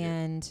fair.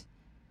 And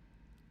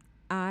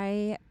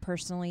I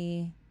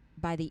personally,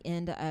 by the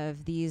end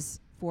of these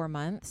 4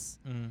 months,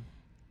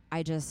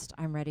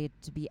 I'm ready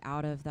to be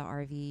out of the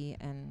RV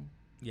and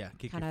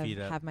kick kind your of feet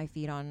up. have my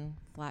feet on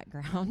flat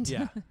ground.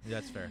 Yeah,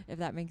 that's fair. If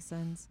that makes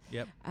sense.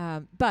 Yep.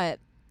 But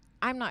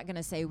I'm not going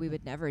to say we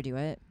would never do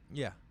it.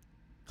 Yeah.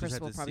 Chris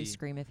will probably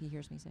scream if he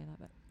hears me say that.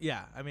 But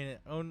yeah, I mean,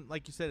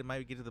 like you said, it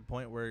might get to the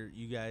point where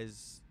you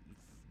guys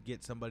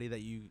get somebody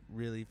that you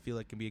really feel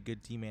like can be a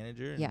good team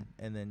manager,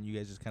 and then you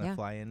guys just kind of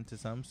fly into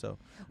some. So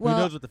who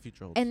knows what the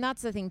future holds? And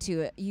that's the thing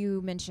too.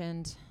 You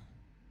mentioned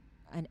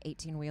an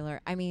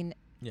 18-wheeler. I mean,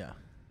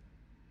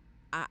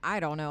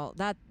 I don't know.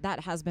 That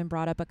has been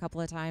brought up a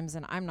couple of times,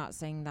 and I'm not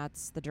saying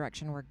that's the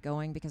direction we're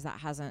going, because that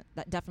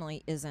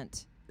definitely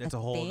isn't. It's a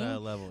whole nother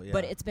level,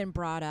 But it's been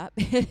brought up.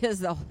 It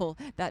is the whole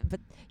but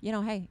you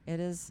know, hey,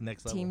 it is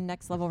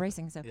Next Level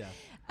Racing. So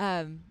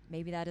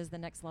maybe that is the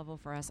next level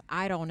for us.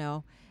 I don't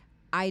know.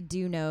 I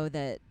do know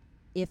that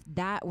if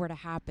that were to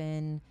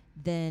happen,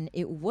 then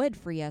it would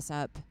free us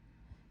up,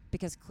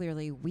 because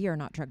clearly we are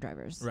not truck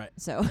drivers. Right.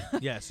 So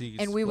so you can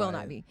and we will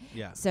not be.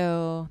 Yeah.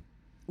 So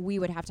we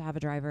would have to have a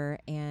driver,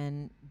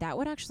 and that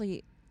would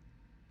actually,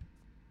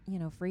 you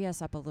know, free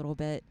us up a little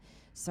bit.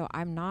 So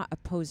I'm not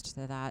opposed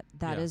to that.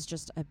 That is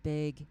just a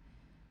big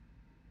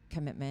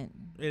commitment.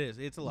 It is.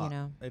 It's a lot. You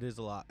know? It is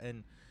a lot.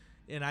 And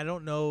I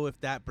don't know if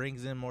that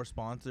brings in more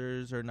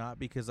sponsors or not,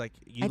 because like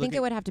I think it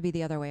would have to be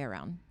the other way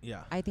around.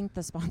 Yeah. I think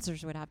the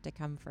sponsors would have to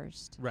come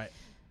first. Right.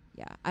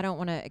 Yeah. I don't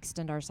want to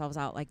extend ourselves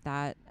out like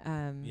that.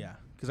 Yeah.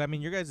 Because I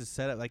mean, your guys'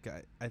 setup, like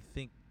I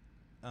think,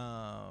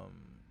 I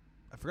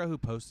forgot who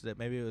posted it.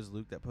 Maybe it was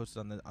Luke that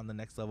posted on the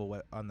Next Level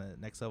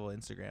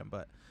Instagram,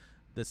 but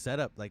the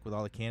setup, like with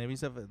all the canopy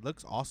stuff, it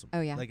looks awesome.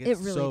 Oh yeah, like it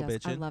really so does.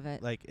 bitchin'. I love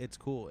it. Like it's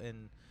cool,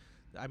 and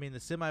I mean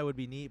the semi would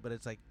be neat, but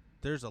it's like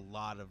there's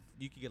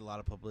you could get a lot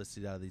of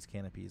publicity out of these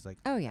canopies. Like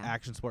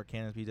Action Sport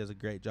Canopy does a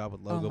great job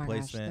with logo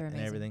placement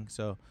and everything.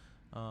 So,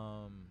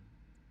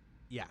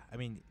 yeah, I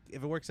mean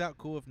if it works out,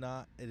 cool. If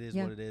not, it is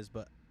what it is.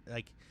 But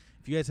like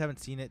if you guys haven't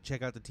seen it,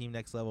 check out the Team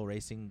Next Level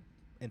Racing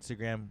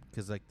Instagram,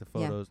 because like the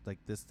photos, like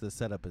the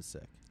setup is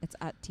sick. It's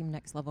at Team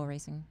Next Level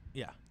Racing.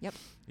 Yeah. Yep.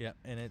 Yep.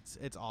 And it's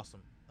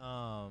awesome.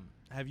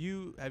 Have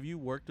you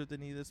worked with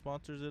any of the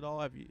sponsors at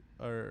all?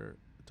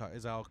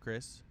 Is that all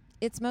Chris?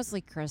 It's mostly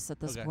Chris at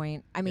this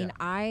point. I mean,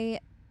 I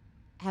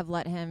have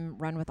let him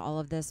run with all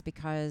of this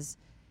because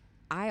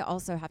I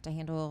also have to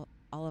handle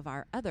all of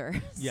our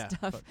other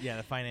stuff.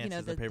 The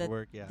finances, the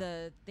paperwork,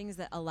 the things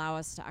that allow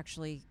us to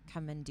actually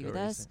come and do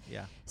this.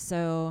 Yeah.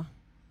 So,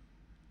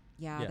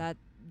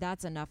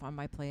 that's enough on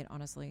my plate,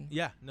 honestly.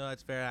 Yeah, no,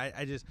 that's fair.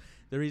 I just,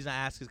 the reason I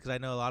ask is because I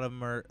know a lot of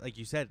them are, like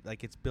you said,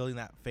 like it's building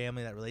that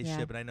family, that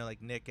relationship. And I know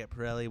like Nick at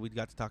Pirelli, we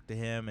got to talk to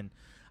him, and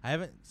I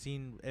haven't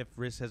seen if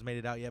Riss has made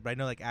it out yet, but I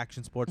know like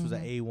Action Sports was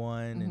at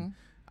A1, and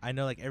I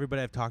know like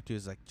everybody I've talked to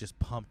is like just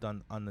pumped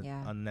on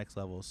the next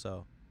level.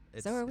 So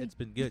it's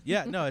been good.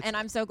 Yeah, no, and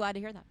I'm so glad to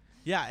hear that.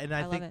 Yeah, and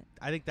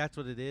I think that's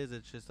what it is.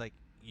 It's just like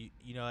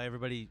you know,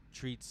 everybody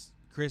treats.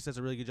 Chris does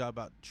a really good job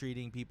about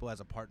treating people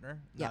as a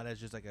partner, not as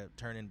just like a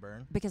turn and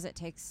burn. Because it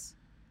takes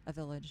a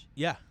village.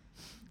 Yeah.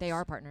 They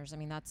are partners. I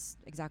mean, that's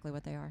exactly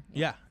what they are.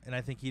 Yeah, and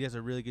I think he does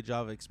a really good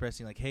job of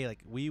expressing like, hey,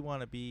 like we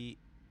want to be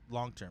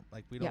long term.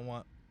 Like we don't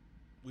want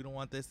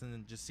this and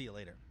then just see it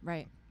later.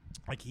 Right.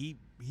 Like he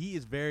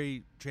is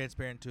very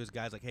transparent to his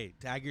guys. Like, hey,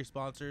 tag your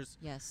sponsors.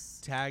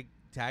 Yes. Tag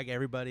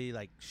everybody,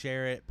 like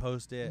share it,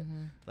 post it.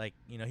 Like,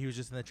 you know, he was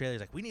just in the trailer.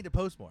 He's like, we need to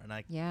post more. And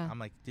I'm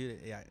like, dude,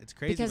 it's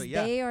crazy. Because but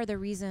they are the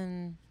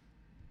reason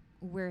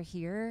we're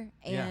here,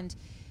 and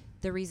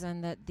the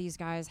reason that these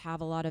guys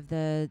have a lot of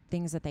the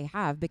things that they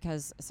have,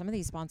 because some of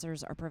these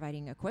sponsors are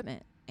providing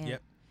equipment and,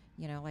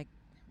 you know, like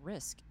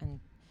Risk. And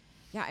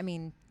I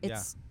mean,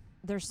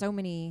 there's so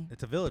many.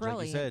 It's a village,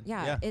 like you said.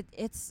 Yeah.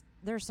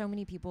 There's so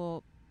many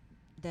people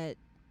that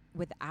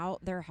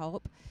without their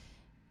help,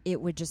 it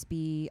would just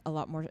be a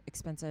lot more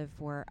expensive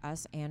for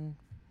us and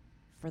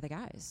for the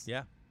guys.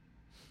 Yeah.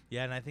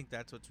 Yeah, and I think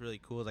that's what's really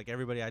cool. Is like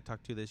everybody I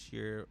talked to this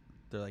year,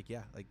 they're like,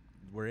 yeah, like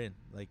we're in.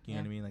 Like, you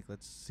know what I mean? Like,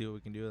 let's see what we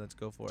can do. Let's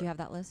go for it. Do you have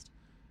that list?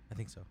 I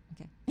think so.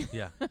 Okay.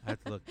 Yeah, I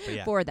have to look. But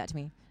yeah. Forward that to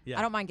me. Yeah.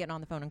 I don't mind getting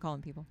on the phone and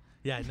calling people.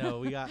 Yeah, no,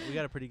 we got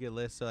a pretty good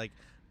list. So like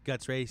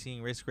Guts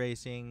Racing, Risk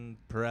Racing,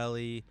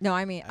 Pirelli. No,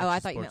 I mean, I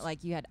thought you meant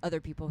like you had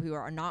other people who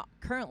are not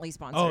currently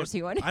sponsors.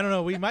 I don't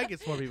know. We might get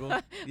some more people.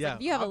 Yeah.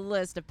 Like you have a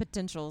list of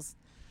potentials.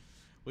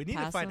 We need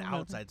to find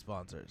outside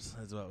sponsors.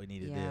 That's what we need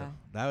to do.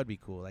 That would be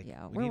cool. Like,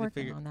 we're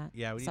working on that.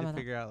 Yeah, we need to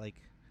figure out like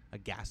a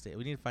gas station.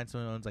 We need to find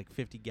someone who owns like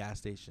 50 gas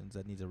stations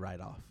that needs a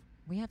write-off.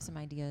 We have some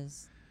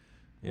ideas.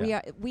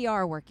 We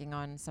are working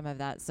on some of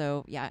that.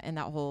 So yeah, and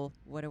that whole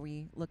what are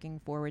we looking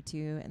forward to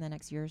in the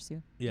next year or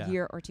two?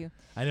 Year or two.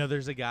 I know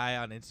there's a guy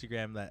on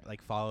Instagram that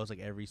like follows like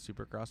every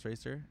Supercross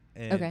racer,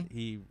 and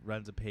he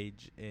runs a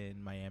page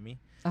in Miami.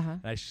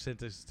 And I sent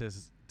this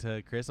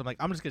to Chris. I'm like,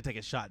 I'm just gonna take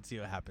a shot and see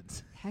what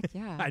happens. Heck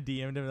yeah. I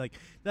DM'd him, like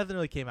nothing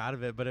really came out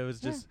of it, but it was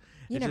just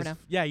you never know.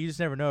 Yeah, you just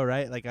never know,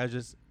 right? Like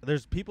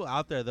there's people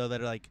out there though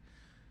that are like,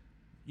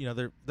 you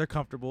know, they're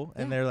comfortable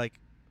and they're like,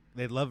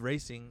 they love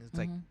racing. It's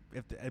like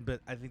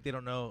but I think they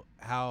don't know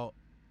how.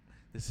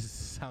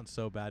 Sounds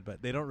so bad,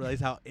 but they don't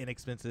realize how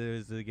inexpensive it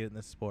is to get in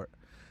this sport.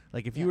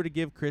 Like if you were to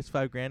give Chris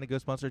 $5,000 to go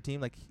sponsor a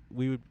team, like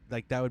we would,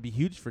 like that would be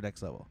huge for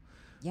Next Level.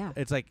 Yeah,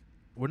 it's like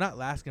we're not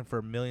asking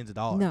for millions of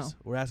dollars. No.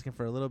 We're asking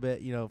for a little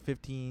bit, you know,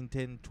 15,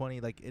 10,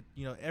 20, like it,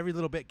 you know, every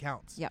little bit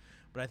counts. Yeah.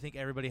 But I think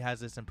everybody has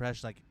this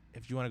impression, like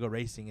if you want to go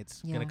racing,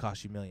 it's going to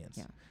cost you millions.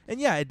 Yeah. And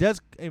yeah, it does.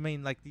 I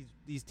mean, like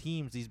these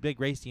teams, these big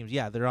race teams,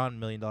 yeah, they're on $1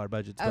 million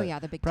budgets. Oh yeah,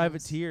 the big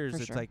privateers,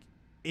 it's like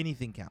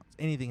anything counts.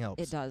 Anything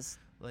helps. It does.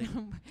 Like,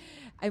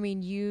 I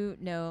mean, you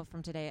know,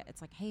 from today,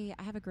 it's like, hey,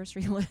 I have a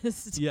grocery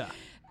list. Yeah.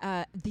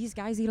 These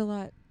guys eat a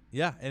lot.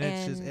 Yeah, and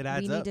it's just it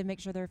adds up. We need to make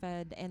sure they're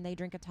fed, and they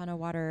drink a ton of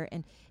water,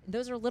 and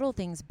those are little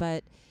things,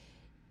 but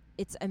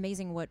it's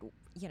amazing what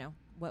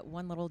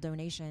one little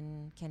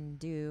donation can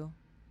do.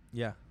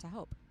 Yeah. To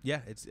help. Yeah,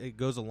 it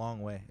goes a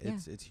long way.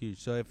 It's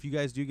huge. So if you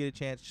guys do get a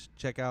chance,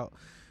 check out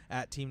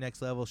at Team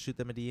Next Level. Shoot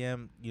them a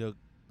DM. You know,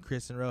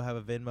 Chris and Rho have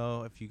a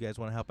Venmo. If you guys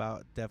want to help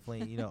out,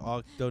 definitely. You know,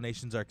 all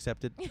donations are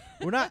accepted.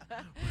 We're not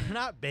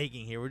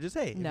begging here. We're just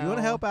if you want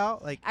to help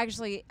out, like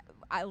actually.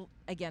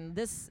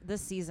 This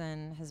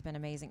season has been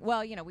amazing.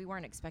 Well, you know, we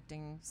weren't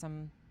expecting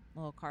some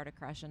little car to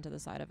crash into the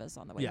side of us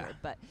on the way here.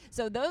 But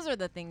so those are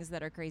the things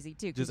that are crazy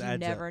too, because you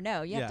never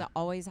know. You have to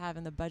always have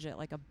in the budget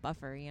like a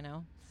buffer, you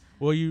know.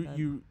 Well,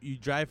 you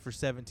drive for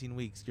 17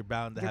 weeks. You're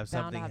bound to have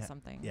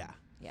something. Yeah.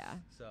 Yeah.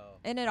 So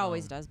and it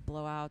always does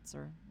blowouts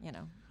or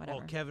whatever.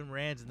 Oh, Kevin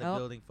Rand's in the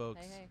building,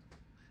 folks. Hey.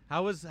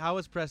 How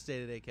was press day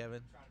today,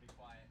 Kevin? Trying to be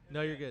quiet.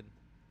 No, you're good.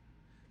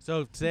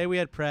 So today we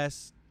had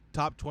press,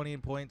 top 20 in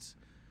points.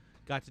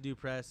 Got to do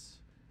press.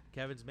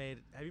 Kevin's made.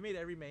 Have you made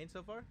every main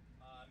so far?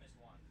 I missed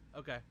one.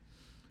 Okay.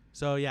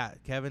 So yeah,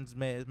 Kevin's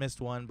missed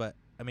one, but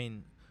I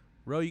mean,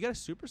 Rho, you got a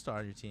superstar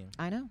on your team.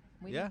 I know.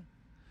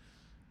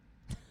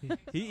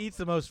 He eats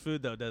the most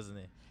food though, doesn't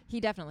he? He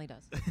definitely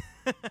does.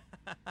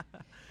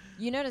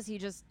 You notice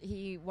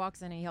he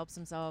walks in and he helps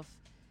himself.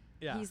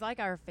 Yeah. He's like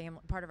our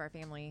part of our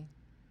family.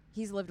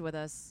 He's lived with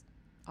us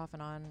off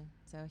and on,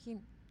 so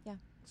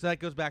So that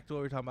goes back to what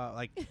we were talking about,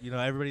 like, you know,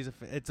 everybody's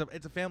it's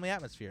a family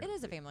atmosphere. It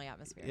is a family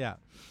atmosphere. Yeah,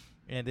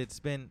 and it's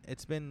been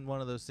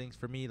one of those things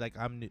for me. Like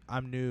I'm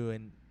new,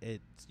 and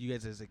it's you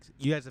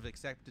guys have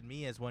accepted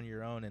me as one of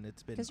your own, and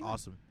it's been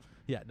awesome.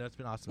 Yeah, no, it's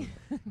been awesome.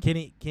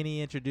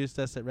 Kenny introduced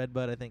us at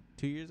Redbud, I think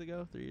 3 years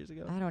ago.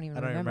 I don't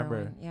even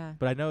remember. Yeah,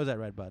 but I know it was at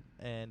Redbud,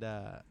 and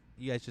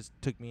you guys just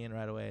took me in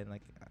right away, and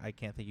like I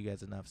can't thank you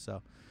guys enough.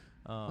 So,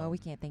 well, we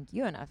can't thank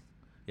you enough.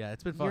 Yeah,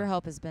 it's been fun. Your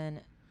help has been.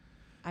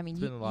 I mean,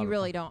 you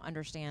really don't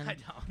understand. I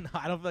don't know.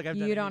 I don't feel like I've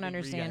done You don't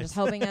understand. Just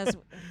helping us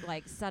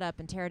like set up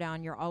and tear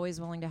down. You're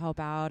always willing to help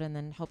out, and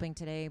then helping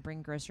today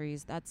bring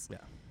groceries.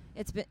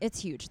 It's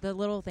huge. The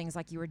little things,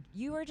 like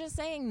you were just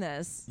saying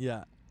this.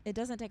 Yeah. It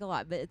doesn't take a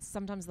lot, but it's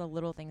sometimes the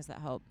little things that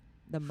help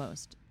the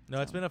most. No,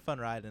 it's been a fun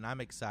ride, and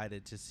I'm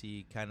excited to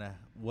see kind of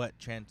what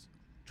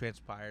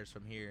transpires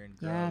from here and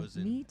grows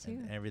me too.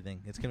 And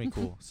everything. It's gonna be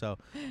cool. So,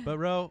 but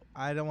Rho,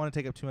 I don't want to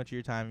take up too much of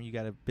your time. You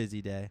got a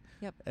busy day.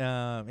 Yep.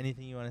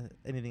 Anything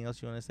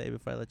else you want to say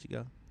before I let you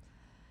go?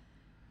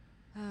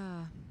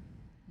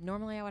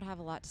 Normally I would have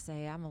a lot to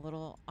say. I'm a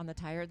little on the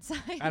tired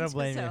side. I don't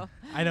blame you.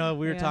 I know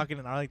we were talking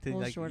in Arlington,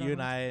 like you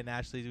and I and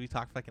Ashley, we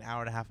talked for like an hour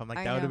and a half. I'm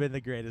like, that would have been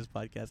the greatest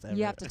podcast ever.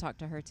 You have to talk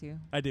to her too.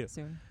 I do.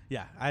 Soon.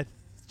 Yeah.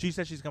 She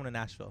said she's coming to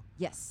Nashville.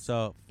 Yes.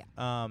 So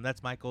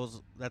that's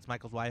Michael's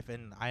wife,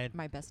 and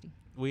my bestie.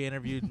 We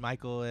interviewed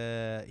Michael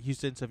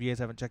Houston. So if you guys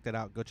haven't checked that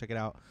out, go check it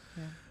out.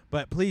 Yeah.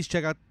 But please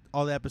check out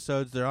all the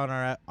episodes. They're on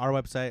our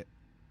website,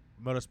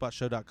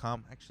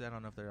 motosportshow.com. Actually, I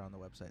don't know if they're on the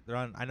website.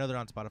 I know they're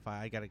on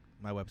Spotify.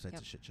 my website's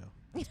a shit show.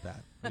 It's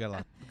bad. We got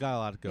a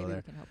lot to go Maybe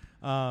there. We can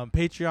help.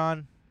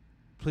 Patreon,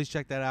 please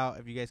check that out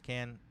if you guys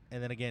can.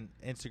 And then again,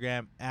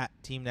 Instagram at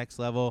Team Next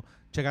Level.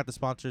 Check out the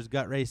sponsors: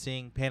 Gut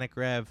Racing, Panic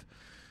Rev,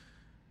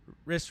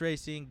 Wrist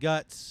Racing,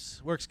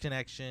 Guts, Works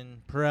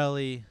Connection,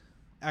 Pirelli,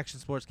 Action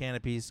Sports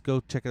Canopies.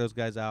 Go check those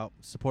guys out.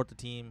 Support the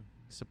team.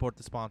 Support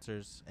the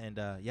sponsors. And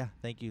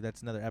thank you.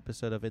 That's another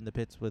episode of In the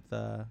Pits with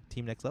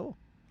Team Next Level.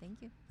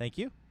 Thank you. Thank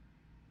you.